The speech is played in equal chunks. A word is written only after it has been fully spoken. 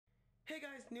Hey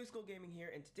guys, New School Gaming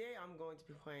here, and today I'm going to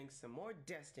be playing some more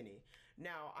Destiny.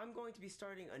 Now, I'm going to be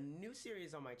starting a new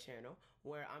series on my channel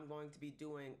where I'm going to be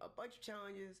doing a bunch of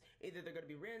challenges. Either they're going to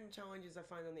be random challenges I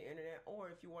find on the internet, or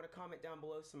if you want to comment down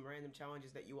below some random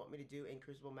challenges that you want me to do in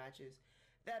Crucible matches,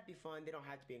 that'd be fun. They don't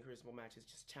have to be in Crucible matches,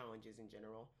 just challenges in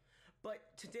general.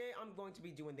 But today I'm going to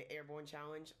be doing the Airborne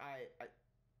challenge. I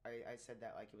said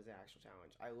that like it was an actual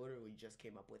challenge. I literally just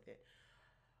came up with it.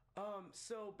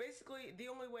 So basically, the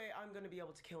only way I'm going to be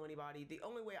able to kill anybody, the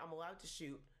only way I'm allowed to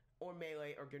shoot, or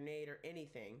melee, or grenade, or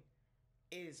anything,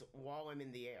 is while I'm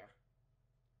in the air.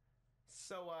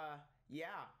 So,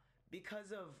 yeah,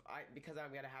 because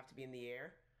I'm going to have to be in the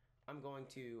air, I'm going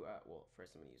to, well,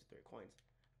 first I'm going to use 3 coins.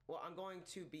 Well, I'm going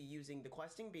to be using the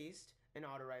Questing Beast, an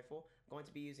auto rifle. I'm going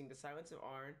to be using the Silence of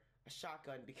Arn, a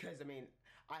shotgun, because, I mean,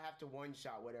 I have to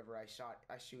one-shot whatever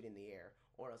I shoot in the air,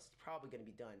 or else it's probably going to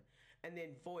be done. And then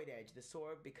Void Edge, the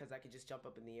sword, because I could just jump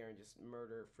up in the air and just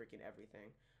murder freaking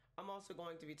everything. I'm also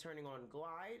going to be turning on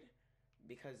Glide,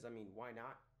 because, I mean, why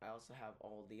not? I also have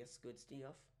all this good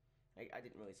stuff. I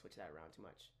didn't really switch that around too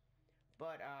much.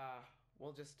 But,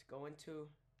 we'll just go into...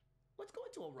 Let's go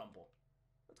into a rumble.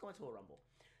 Let's go into a rumble.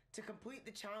 To complete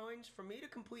the challenge, for me to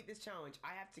complete this challenge,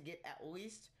 I have to get at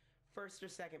least 1st or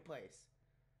 2nd place.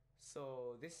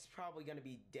 So this is probably gonna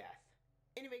be death.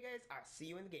 Anyway guys, I'll see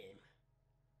you in the game.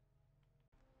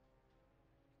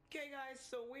 Okay guys,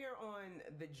 so we are on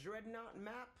the Dreadnought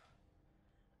map.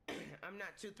 I'm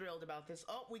not too thrilled about this.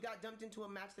 Oh, we got dumped into a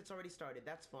match that's already started.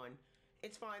 That's fun.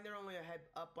 It's fine, they're only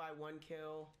up by 1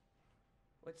 kill.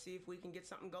 Let's see if we can get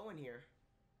something going here.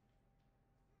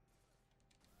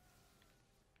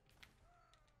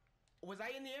 Was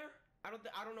I in the air? I don't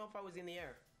know if I was in the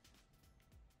air.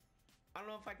 I don't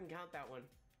know if I can count that one.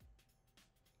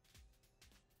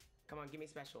 Come on, give me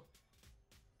special.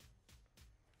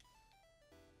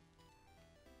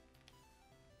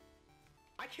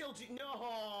 I killed you.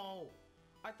 No!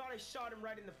 I thought I shot him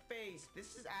right in the face.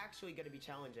 This is actually going to be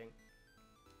challenging.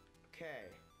 Okay.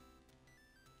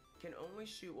 Can only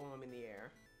shoot while I'm in the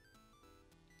air.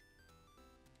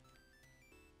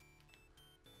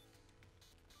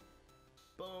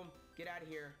 Boom. Get out of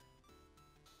here.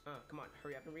 Come on,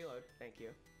 hurry up and reload. Thank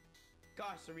you.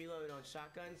 Gosh, the reload on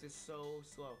shotguns is so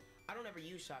slow. I don't ever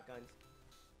use shotguns.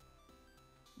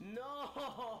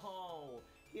 No!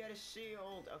 He had a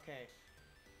shield. Okay.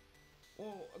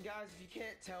 Well, guys, if you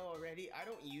can't tell already, I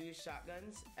don't use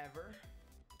shotguns ever.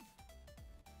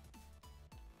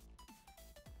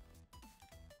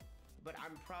 But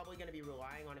I'm probably going to be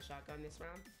relying on a shotgun this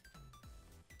round.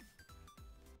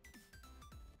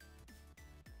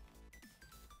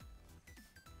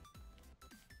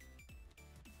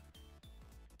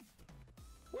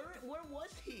 Where was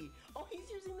he? Oh, he's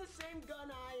using the same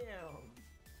gun I am.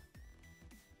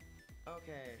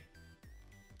 Okay.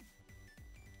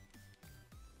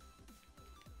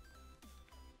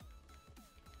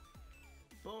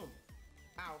 Boom.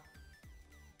 Ow.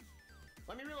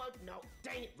 Let me reload. No.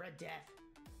 Dang it, Red Death.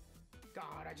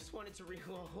 God, I just wanted to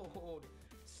reload.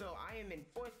 So I am in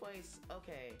 4th place.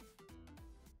 Okay.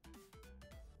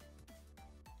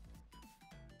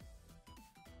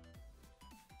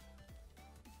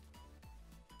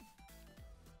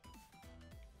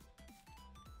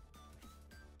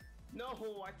 No,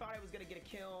 I thought I was gonna get a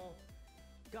kill.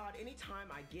 God,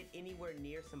 anytime I get anywhere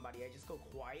near somebody, I just go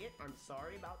quiet. I'm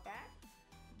sorry about that.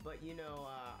 But, you know,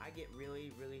 I get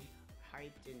really, really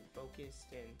hyped and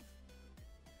focused and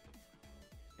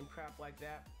crap like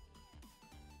that.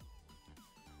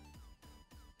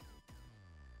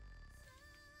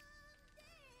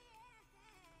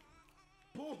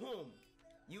 Boom!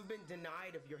 You've been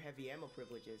denied of your heavy ammo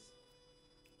privileges.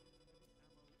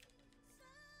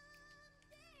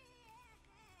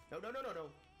 No, no, no, no, no.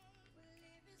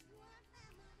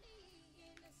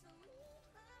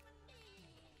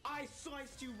 I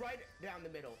sliced you right down the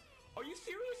middle. Are you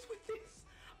serious with this?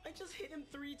 I just hit him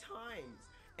 3 times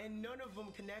and none of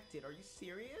them connected. Are you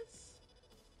serious?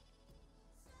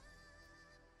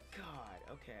 God,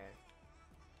 okay.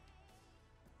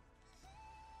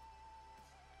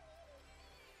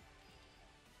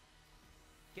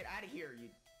 Get out of here, you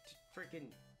freaking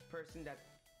person that's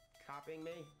copying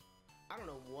me. I don't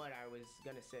know what I was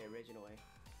gonna say originally.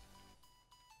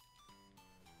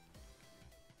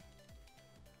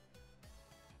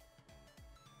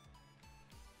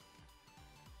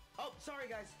 Oh, sorry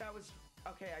guys, that was...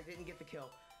 Okay, I didn't get the kill.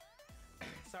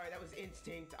 Sorry, that was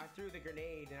instinct. I threw the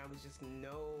grenade and I was just,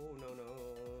 no, no, no.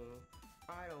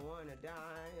 I don't wanna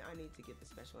die. I need to get the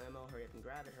special ammo. Hurry up and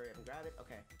grab it, hurry up and grab it.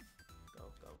 Okay. Go,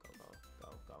 go, go, go, go,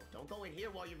 go. Don't go in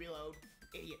here while you reload.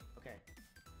 Idiot. Okay.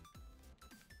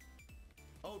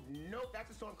 Oh, nope,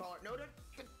 that's a Stormcaller. No, no,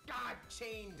 God,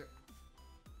 chained.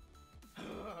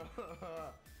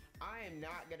 I am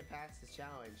not gonna pass this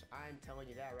challenge. I'm telling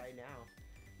you that right now.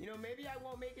 You know, maybe I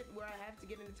won't make it where I have to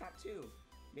get in the top 2.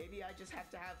 Maybe I just have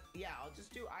to have, yeah,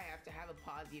 I have to have a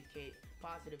positive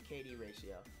KD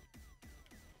ratio.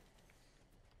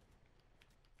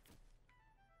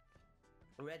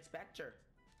 Red Spectre.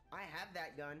 I have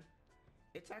that gun.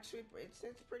 It's actually,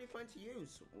 it's pretty fun to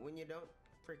use when you don't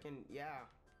freaking, yeah,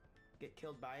 get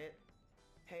killed by it.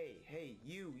 Hey,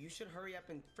 you should hurry up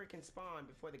and freaking spawn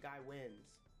before the guy wins.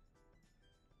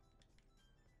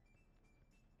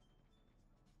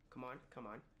 Come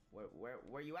on.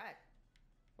 Where you at?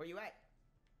 Where you at?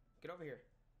 Get over here.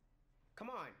 Come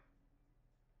on.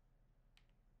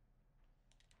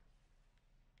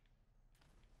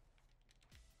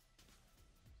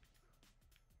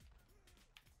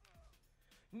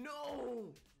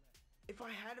 No! If I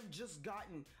had have just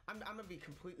gotten, I'm gonna be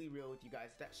completely real with you guys.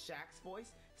 That Shaq's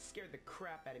voice scared the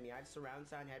crap out of me. I have surround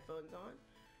sound headphones on,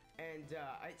 and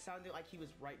it sounded like he was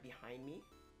right behind me.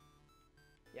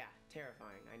 Yeah,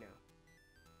 terrifying, I know.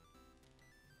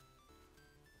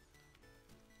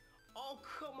 Oh,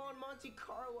 come on, Monte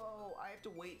Carlo. I have to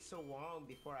wait so long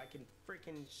before I can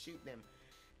freaking shoot them.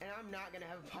 And I'm not gonna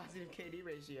have a positive KD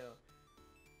ratio.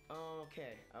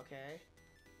 Okay.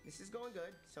 This is going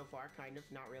good so far, kind of,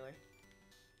 not really.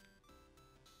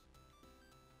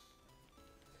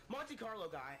 Monte Carlo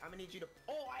guy, I'm gonna need you to,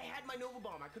 oh, I had my Nova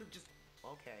Bomb. I could have just,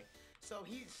 okay. So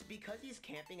because he's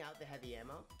camping out the heavy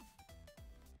ammo.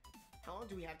 How long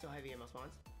do we have till heavy ammo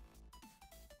spawns?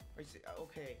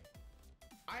 Okay.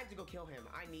 I have to go kill him.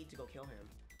 I need to go kill him.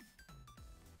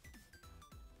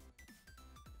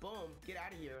 Boom, get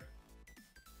out of here.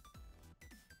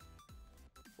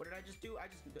 What did I just do? I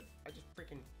just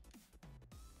freaking...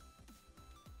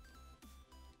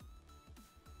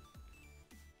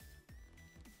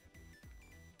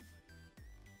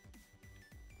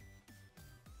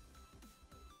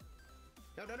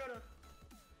 No.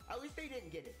 At least they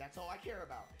didn't get it. That's all I care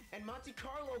about. And Monte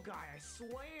Carlo guy, I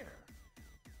swear.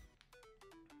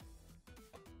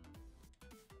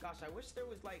 Gosh, I wish there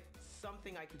was like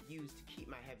something I could use to keep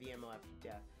my heavy ammo after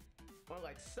death. Or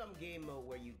like some game mode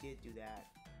where you did do that.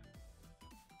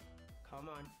 Come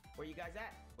on. Where you guys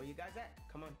at? Where you guys at?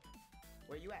 Come on.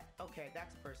 Where you at? Okay,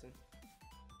 that's a person.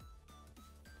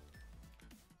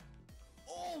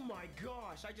 Oh my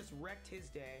gosh, I just wrecked his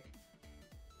day.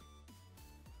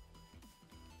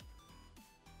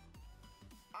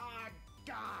 Ah,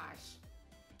 gosh.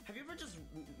 Have you ever just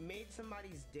made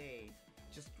somebody's day,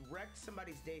 just wrecked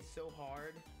somebody's day so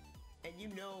hard, and you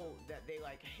know that they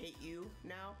like hate you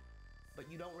now,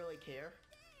 but you don't really care?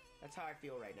 That's how I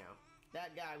feel right now.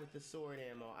 That guy with the sword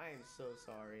ammo, I am so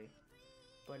sorry,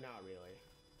 but not really.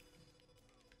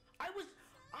 I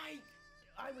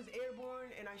was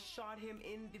airborne and I shot him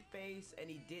in the face and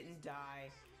he didn't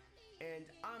die. And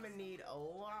I'm gonna need a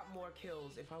lot more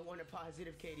kills if I want a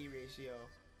positive KD ratio.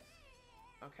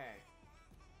 Okay.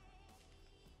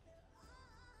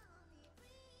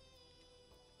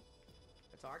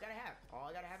 That's all I gotta have. All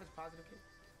I gotta have is positive KD.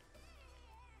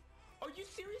 Are you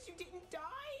serious? You didn't die?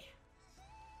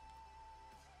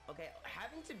 Okay,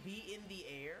 having to be in the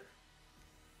air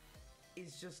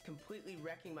is just completely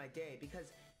wrecking my day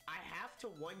because I have to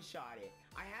one-shot it.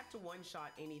 I have to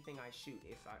one-shot anything I shoot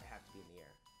if I have to be in the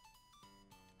air.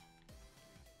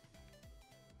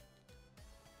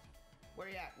 Where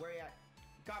you at? Where you at?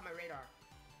 Got my radar.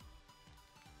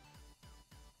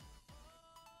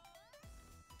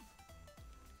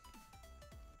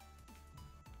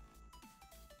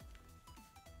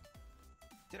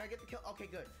 Did I get the kill? Okay,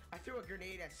 good. I threw a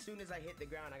grenade as soon as I hit the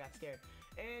ground. I got scared.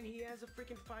 And he has a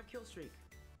freaking 5-kill streak.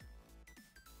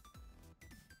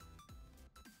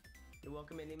 You're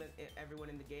welcome, everyone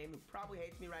in the game who probably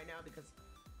hates me right now because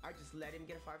I just let him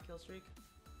get a 5-kill streak.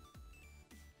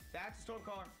 That's a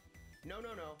Stormcaller. No.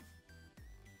 No.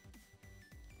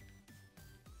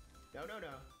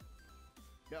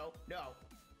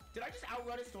 Did I just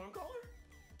outrun a Stormcaller?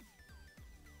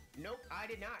 Nope, I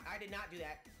did not. I did not do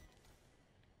that.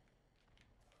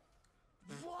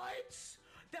 What?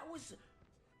 That was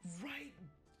right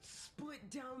split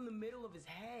down the middle of his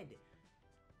head.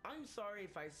 I'm sorry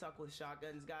if I suck with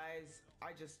shotguns, guys.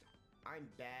 I'm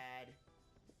bad.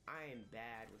 I am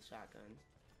bad with shotguns.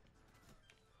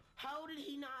 How did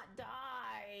he not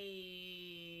die?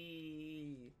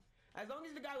 As long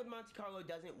as the guy with Monte Carlo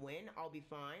doesn't win, I'll be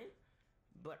fine.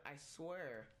 But I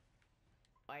swear,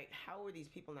 like, how are these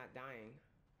people not dying?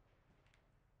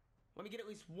 Let me get at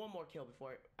least one more kill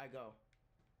before I go.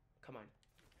 Come on.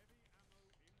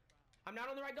 I'm not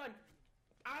on the right gun.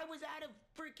 I was out of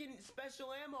freaking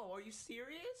special ammo. Are you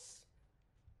serious?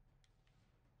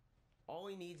 All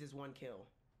he needs is 1 kill.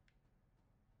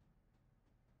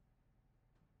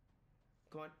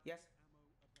 Come on, yes.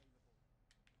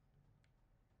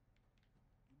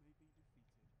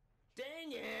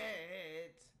 Dang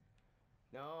it!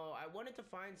 No, I wanted to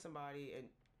find somebody and...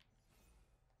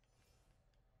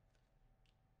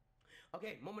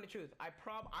 Okay, moment of truth. I'm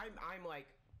like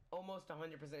almost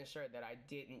 100% sure that I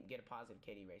didn't get a positive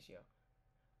KD ratio.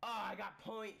 Oh, I got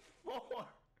 0.4.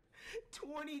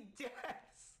 20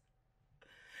 deaths.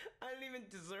 I didn't even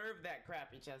deserve that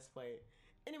crappy chest plate.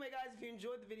 Anyway, guys, if you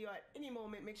enjoyed the video at any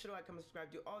moment, make sure to like, comment,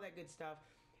 subscribe, do all that good stuff.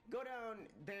 Go down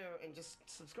there and just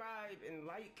subscribe and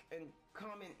like and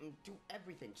comment and do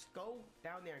everything. Just go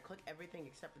down there and click everything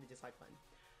except for the dislike button.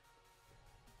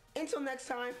 Until next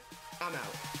time, I'm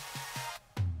out.